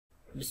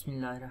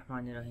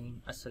बिस्मिल्लाहिर्रहमानिर्रहीम।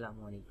 अस्सलाम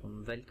वालेकुम।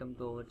 Welcome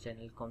to our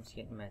channel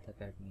कॉम्सियन math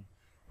academy.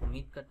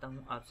 उम्मीद करता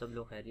हूँ आप सब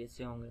लोग खैरियत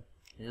से होंगे।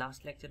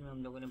 लास्ट लेक्चर में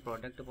हम लोगों ने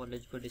प्रोडक्ट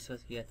टोपोलॉजी को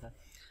डिस्कस किया था।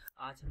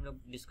 आज हम लोग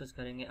डिस्कस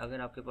करेंगे,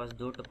 अगर आपके पास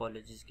दो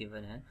टोपोलॉजीज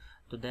गिवन हैं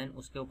तो देन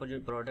उसके ऊपर जो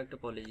प्रोडक्ट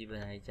टोपोलॉजी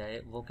बनाई जाए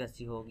वो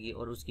कैसी होगी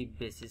और उसकी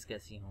बेसिस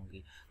कैसी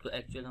होंगी। तो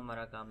एक्चुअल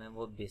हमारा काम है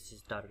वो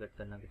बेसिस टारगेट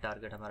करना, कि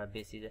टारगेट हमारा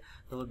बेसिस है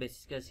तो वो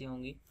बेसिस कैसी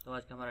होंगी। तो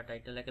आज का हमारा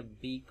टाइटल है कि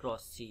B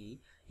cross C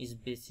is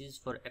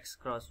basis for x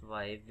cross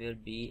Y where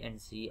B and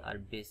C R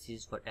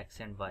basis for x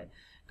and Y.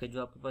 कि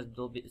जो आपके पास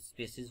दो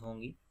स्पेसिस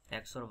होंगी,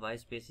 एक्स और वाई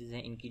स्पेसिस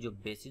हैं, इनकी जो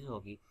बेसिस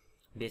होगी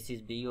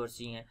बेसिस बी और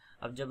सी हैं।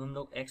 अब जब हम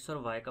लोग एक्स और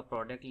वाई का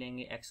प्रोडक्ट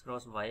लेंगे, एक्स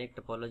क्रॉस वाई एक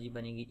टोपोलॉजी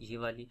बनेगी ये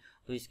वाली,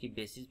 तो इसकी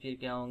बेसिस फिर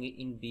क्या होंगी,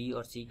 इन बी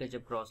और सी का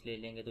जब क्रॉस ले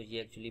लेंगे तो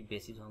ये एक्चुअली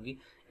बेसिस होंगी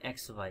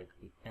एक्स वाई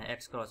की,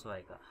 एक्स क्रॉस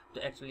वाई का।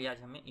 तो एक्चुअली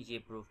आज हमें ये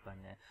प्रूव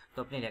करना है।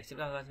 तो अपने लेक्चर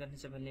का आगाज़ करने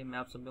से पहले मैं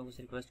आप सब लोगों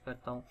से रिक्वेस्ट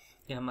करता हूँ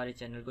कि हमारे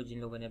चैनल को,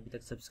 जिन लोगों ने अभी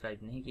तक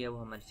सब्सक्राइब नहीं किया वो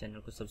हमारे चैनल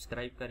को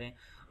सब्सक्राइब करें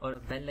और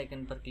बेल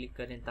आइकन पर क्लिक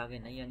करें ताकि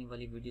नई आने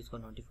वाली वीडियोज़ को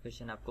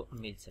नोटिफिकेशन आपको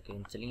मिल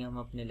सके। चलिए हम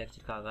अपने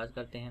लेक्चर का आगाज़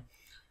करते हैं।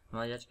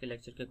 हमारे आज के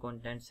लेक्चर के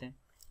कॉन्टेंट्स हैं,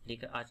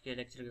 ठीक है। आज के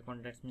लेक्चर के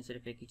कॉन्टेंट्स में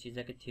सिर्फ एक ही चीज़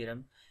है कि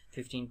थ्योरम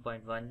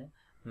 15.1 है।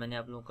 मैंने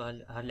आप लोगों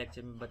को हर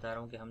लेक्चर में बता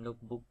रहा हूँ कि हम लोग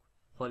बुक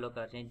फॉलो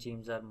कर रहे हैं,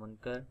 जेम्स आर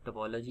मुनकर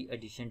टोपोलॉजी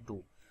एडिशन 2,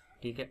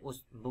 ठीक है।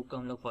 उस बुक को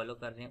हम लोग फॉलो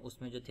कर रहे हैं।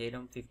 उसमें जो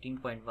थ्योरम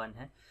 15.1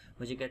 है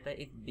मुझे कहता है,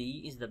 if B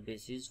is the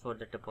basis for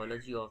the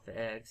topology of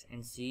x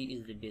and C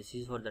is the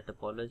basis for the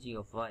topology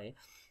of Y,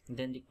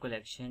 then the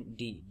collection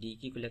D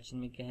की कलेक्शन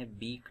में क्या है,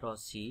 B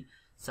cross C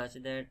such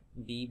that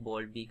B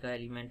bold B का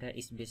element है,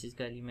 इस basis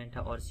का element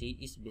है, और सी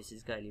इस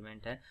बेसिस का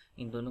एलिमेंट है।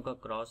 इन दोनों का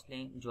क्रॉस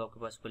लें, जो आपके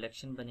पास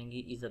कलेक्शन बनेगी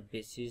is a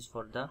basis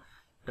for the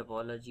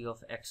topology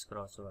of x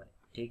cross Y,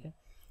 ठीक है।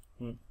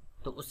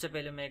 तो उससे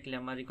पहले मैं एक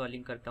लेमा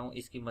रिकॉलिंग करता हूँ,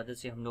 इसकी मदद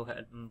से हम लोग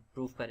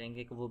प्रूफ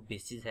करेंगे कि वो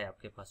बेसिस है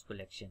आपके पास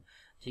कलेक्शन,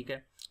 ठीक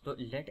है। तो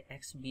late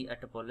x be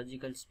a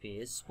topological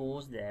space,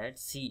 suppose that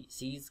C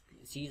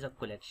is a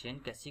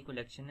collection. कैसी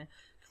कलेक्शन है,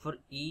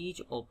 for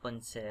each open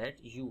set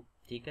you,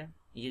 ठीक है।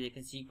 ये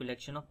देखें, सी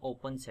कलेक्शन ऑफ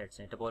ओपन सेट्स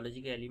हैं,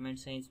 टोपोलॉजी के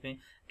एलिमेंट्स हैं इसमें।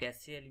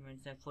 कैसे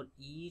एलिमेंट्स हैं, for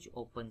each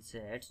open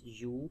sets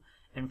you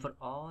and for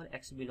all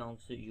x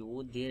belongs to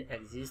you there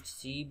exist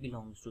C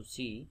belongs to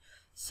C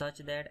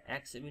such that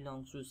x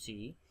belongs to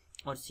सी,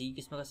 और सी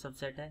किसमें का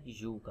सबसेट है,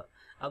 यू का।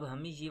 अब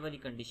हमें ये वाली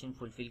कंडीशन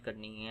फुलफिल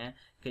करनी है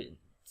कि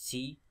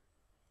सी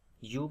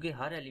यू के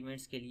हर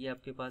एलिमेंट्स के लिए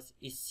आपके पास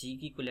इस सी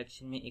की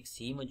कलेक्शन में एक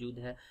सी मौजूद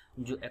है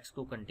जो एक्स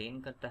को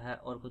कंटेन करता है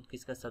और खुद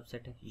किसका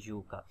सबसेट है,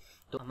 यू का।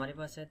 तो हमारे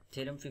पास है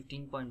थ्योरम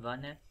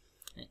 15.1 है,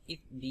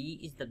 if B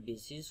is the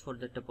basis for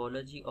the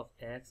topology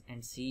of X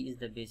and C is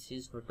the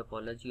basis for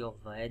topology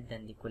of Y,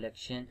 then the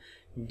collection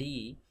D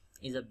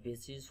is a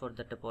basis for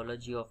the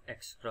topology of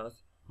X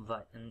cross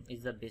Y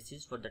is the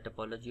basis for the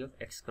topology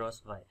of X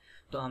cross Y।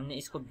 तो हमने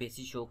इसको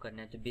basis show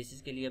करना है। तो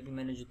basis के लिए अभी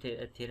मैंने जो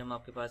थ्योरम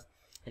आपके पास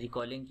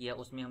रिकॉलिंग किया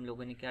उसमें हम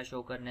लोगों ने क्या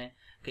शो करना है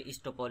कि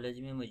इस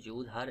टोपोलॉजी में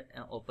मौजूद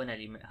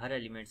हर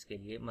एलिमेंट्स के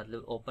लिए,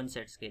 मतलब ओपन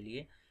सेट्स के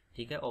लिए,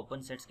 ठीक है,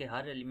 ओपन सेट्स के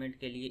हर एलिमेंट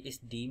के लिए इस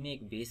डी में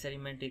एक बेस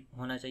एलिमेंट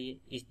होना चाहिए,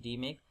 इस डी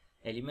में एक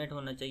एलिमेंट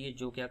होना चाहिए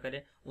जो क्या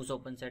करे, उस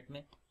ओपन सेट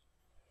में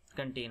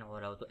कंटेन हो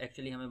रहा हो। तो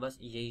एक्चुअली हमें बस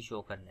यही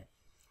शो करना है।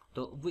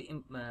 तो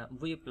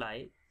वी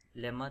अप्लाई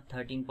लेमा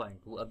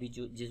 13.2, अभी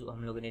जिस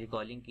हम लोगों ने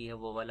रिकॉलिंग की है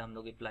वो वाला हम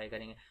लोग अप्लाई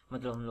करेंगे।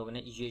 मतलब हम लोगों ने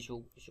ये शो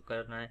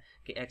करना है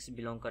कि एक्स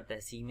बिलोंग करता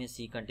है सी में,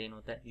 सी कंटेन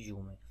होता है यू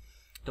में।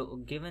 तो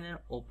गिवन एन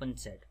ओपन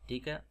सेट,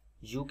 ठीक है,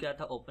 यू क्या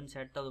था, ओपन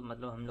सेट था। तो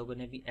मतलब हम लोगों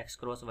ने भी एक्स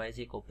क्रॉस वाई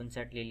से एक ओपन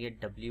सेट ले लिया,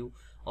 W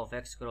of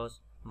x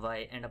cross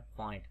Y and a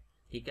point,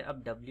 ठीक है।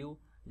 अब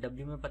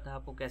डब्ल्यू में पता है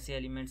आपको कैसे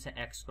एलिमेंट्स हैं,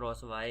 एक्स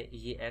क्रॉस वाई,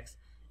 ये एक्स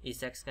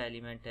इस एक्स का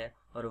एलिमेंट है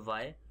और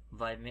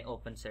वाई में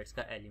ओपन सेट्स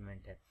का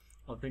एलिमेंट है।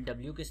 और फिर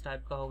W किस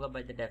टाइप का होगा,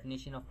 by the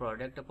definition of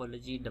product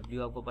topology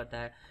W आपको पता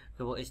है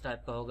कि वो इस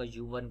टाइप का होगा,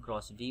 U1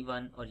 क्रॉस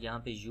V1, और यहाँ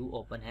पे U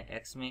ओपन है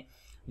X में,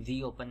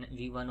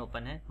 V1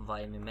 ओपन है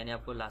Y में। मैंने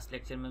आपको लास्ट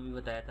लेक्चर में भी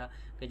बताया था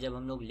कि जब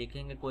हम लोग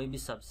लिखेंगे कोई भी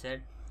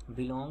सबसेट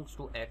बिलोंग्स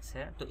टू X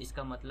है तो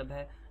इसका मतलब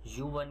है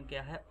U1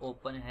 क्या है,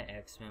 ओपन है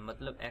X में,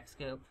 मतलब X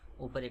के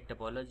ऊपर एक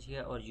टोपोलॉजी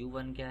है और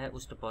U1 क्या है,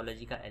 उस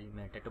टोपोलॉजी का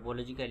एलिमेंट है।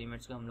 टोपोलॉजी के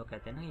एलिमेंट्स को हम लोग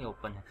कहते हैं ना ये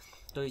ओपन है।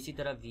 तो इसी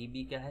तरह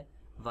VB क्या है,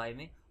 Y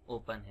में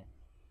ओपन है।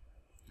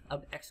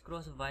 अब x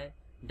क्रॉस y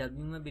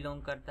w में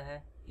बिलोंग करता है,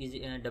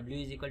 w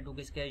इज इक्वल टू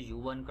किसका है,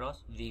 u1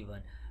 क्रॉस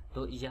v1।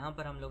 तो यहाँ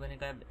पर हम लोगों ने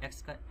कहा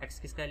x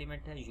किसका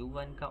एलिमेंट है,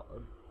 u1 का,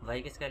 और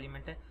y किसका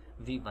एलिमेंट है,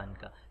 v1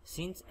 का।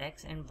 Since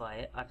x and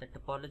y are the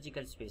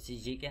topological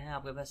spaces, ये क्या है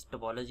आपके पास,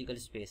 टोपोलॉजिकल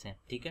स्पेस है,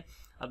 ठीक है।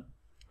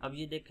 अब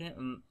ये देखें,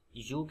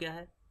 u क्या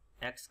है,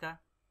 x का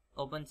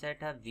ओपन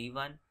सेट है,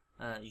 v1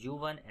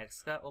 u1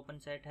 x का ओपन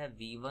सेट है,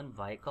 v1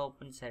 y का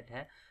ओपन सेट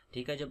है,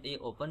 ठीक है। जब ये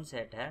ओपन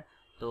सेट है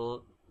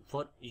तो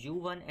for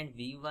u1 and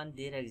v1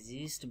 there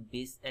exist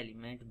base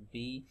element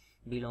b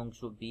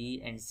belongs to b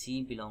and c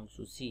belongs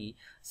to c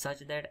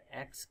such that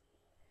x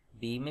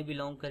b में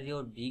बिलोंग करे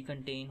और b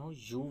कंटेन हो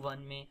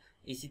u1 में,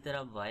 इसी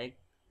तरह y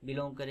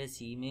बिलोंग करे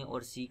c में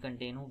और c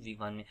कंटेन हो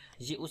v1 में।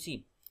 ये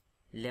उसी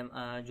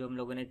जो हम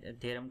लोगों ने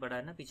थ्योरम पढ़ा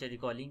है ना पीछे,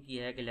 रिकॉलिंग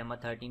किया है कि लेमा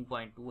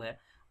 13.2 है,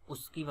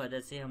 उसकी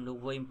वजह से हम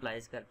लोग वो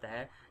इम्प्लाइज करता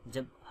है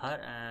जब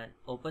हर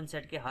ओपन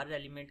सेट के हर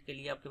एलिमेंट के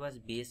लिए आपके पास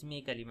बेस में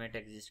एक एलिमेंट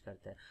एग्जिस्ट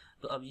करता है।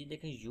 तो अब ये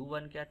देखें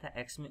U1 क्या था,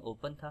 x में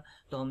ओपन था,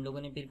 तो हम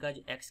लोगों ने फिर कहा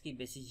जो x की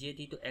बेसिस ये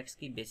थी, तो x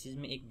की बेसिस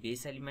में एक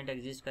बेस एलिमेंट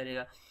एग्जिस्ट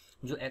करेगा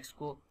जो x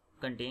को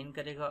कंटेन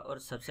करेगा और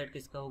सबसेट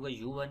किसका होगा,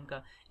 U1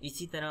 का।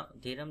 इसी तरह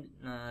थ्योरम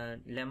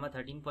लेमा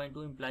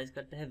 13.2 इम्प्लाइज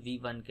करता है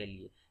V1 के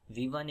लिए।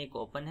 V1 एक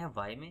ओपन है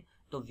y में,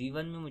 तो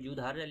V1 में मौजूद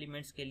हर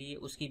एलिमेंट्स के लिए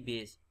उसकी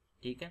बेस,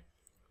 ठीक है,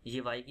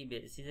 ये y की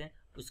बेसिस है,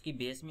 उसकी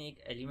बेस में एक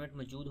एलिमेंट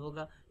मौजूद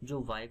होगा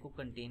जो y को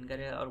कंटेन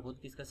करेगा और खुद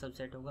किसका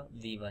सबसेट होगा,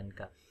 V1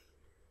 का।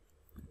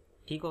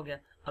 ठीक हो गया।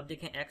 अब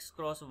देखें x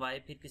क्रॉस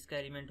y फिर किसका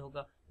एलिमेंट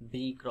होगा,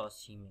 b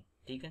क्रॉस c में,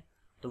 ठीक है।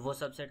 तो वो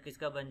सबसेट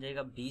किसका बन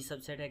जाएगा, b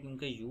सबसेट है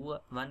क्योंकि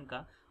U1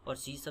 का, और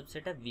c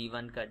सबसेट है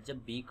V1 का।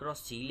 जब b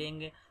क्रॉस c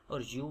लेंगे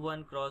और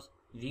U1 क्रॉस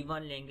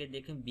V1 लेंगे,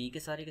 देखें b के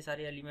सारे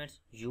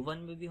एलिमेंट्स U1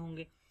 में भी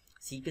होंगे,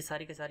 c के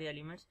सारे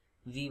एलिमेंट्स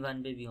V1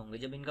 में भी होंगे।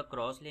 जब इनका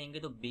क्रॉस लेंगे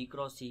तो b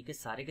क्रॉस c के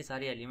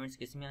सारे एलिमेंट्स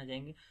किस में आ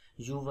जाएंगे,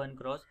 U1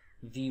 क्रॉस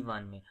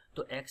V1 में।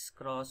 तो x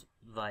क्रॉस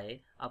y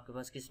आपके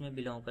पास किस में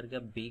बिलोंग कर गया,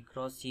 b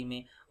क्रॉस c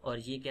में, और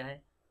ये क्या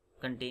है,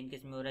 कंटेन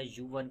किस में हो रहा है,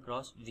 U1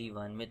 क्रॉस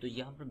V1 में। तो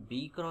यहाँ पर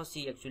b क्रॉस c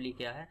एक्चुअली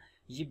क्या है,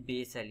 ये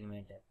बेस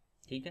एलिमेंट है,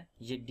 ठीक है,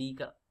 ये d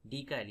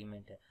का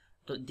एलिमेंट है।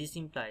 तो this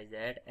implies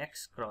that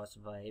x cross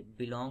y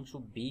belongs to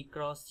b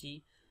cross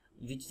c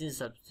which is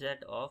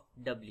subset of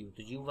w।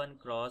 तो U1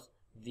 क्रॉस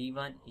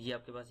V1 ये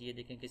आपके पास ये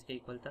देखें किसके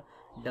इक्वल था,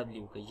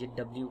 W का, ये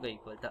W का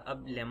इक्वल था।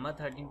 अब लेमा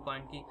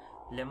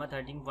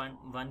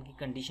 13.1 की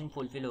कंडीशन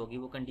फुलफिल होगी।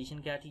 वो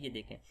कंडीशन क्या थी, ये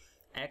देखें,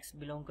 x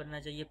बिलोंग करना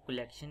चाहिए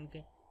कलेक्शन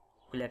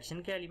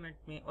के एलिमेंट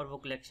में, और वो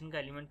कलेक्शन का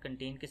एलिमेंट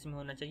कंटेन किस में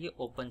होना चाहिए,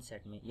 ओपन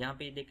सेट में। यहाँ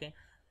पे ये देखें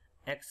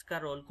x का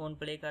रोल कौन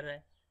प्ले कर रहा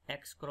है,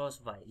 x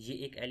क्रॉस y, ये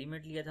एक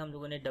एलिमेंट लिया था हम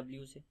लोगों ने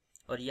W से,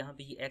 और यहाँ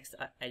पे ये x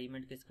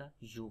एलिमेंट किसका,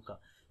 U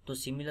का। तो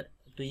सिमिलर,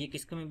 तो ये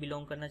किसके में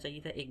बिलोंग करना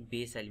चाहिए था, एक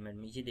बेस एलिमेंट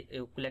में,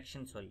 ये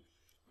कलेक्शन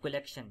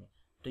में।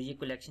 तो ये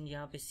कलेक्शन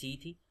यहाँ पे C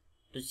थी,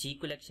 तो C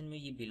कलेक्शन में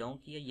ये बिलोंग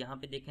किया। यहाँ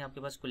पे देखें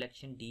आपके पास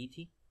कलेक्शन D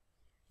थी,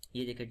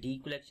 ये देखें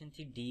D कलेक्शन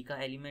थी, D का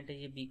एलिमेंट है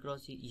ये B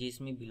क्रॉस C, ये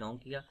इसमें बिलोंग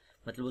किया,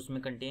 मतलब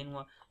उसमें कंटेन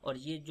हुआ। और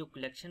ये जो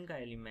कलेक्शन का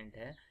एलिमेंट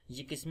है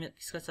ये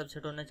किसका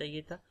सबसेट होना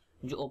चाहिए था,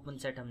 जो ओपन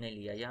सेट हमने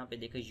लिया। यहाँ पे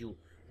देखें U,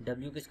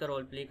 W किसका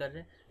रोल प्ले कर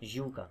रहे हैं,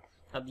 U का।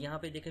 अब यहाँ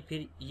पे देखें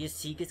फिर ये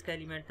C किसका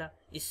एलिमेंट था,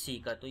 इस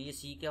C का, तो ये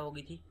C क्या हो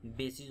गई थी,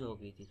 बेसिस हो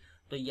गई थी।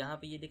 तो यहाँ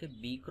पे ये देखें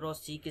B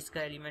क्रॉस C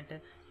किसका एलिमेंट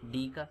है,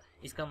 D का।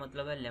 इसका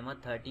मतलब है लेमा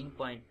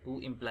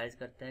 13.2 इम्प्लाइज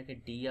करता है कि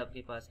D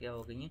आपके पास क्या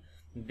हो गई है,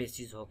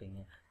 बेसिस हो गई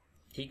हैं,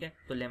 ठीक है।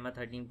 तो लेमा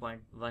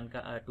 13.1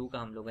 का 2 का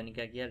हम लोगों ने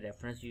क्या किया,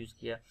 रेफरेंस यूज़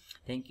किया।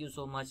 Thank you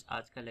so much.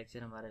 आज का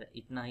लेक्चर हमारा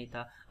इतना ही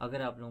था।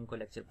 अगर आप लोगों को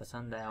लेक्चर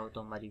पसंद आया हो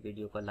तो हमारी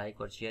वीडियो को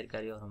लाइक और शेयर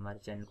करें और हमारे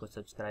चैनल को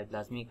सब्सक्राइब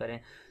लाजमी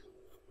करें।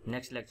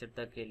 नेक्स्ट लेक्चर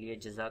तक के लिए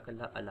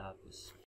जज़ाकल्लाह, अल्लाह हाफ़िज़।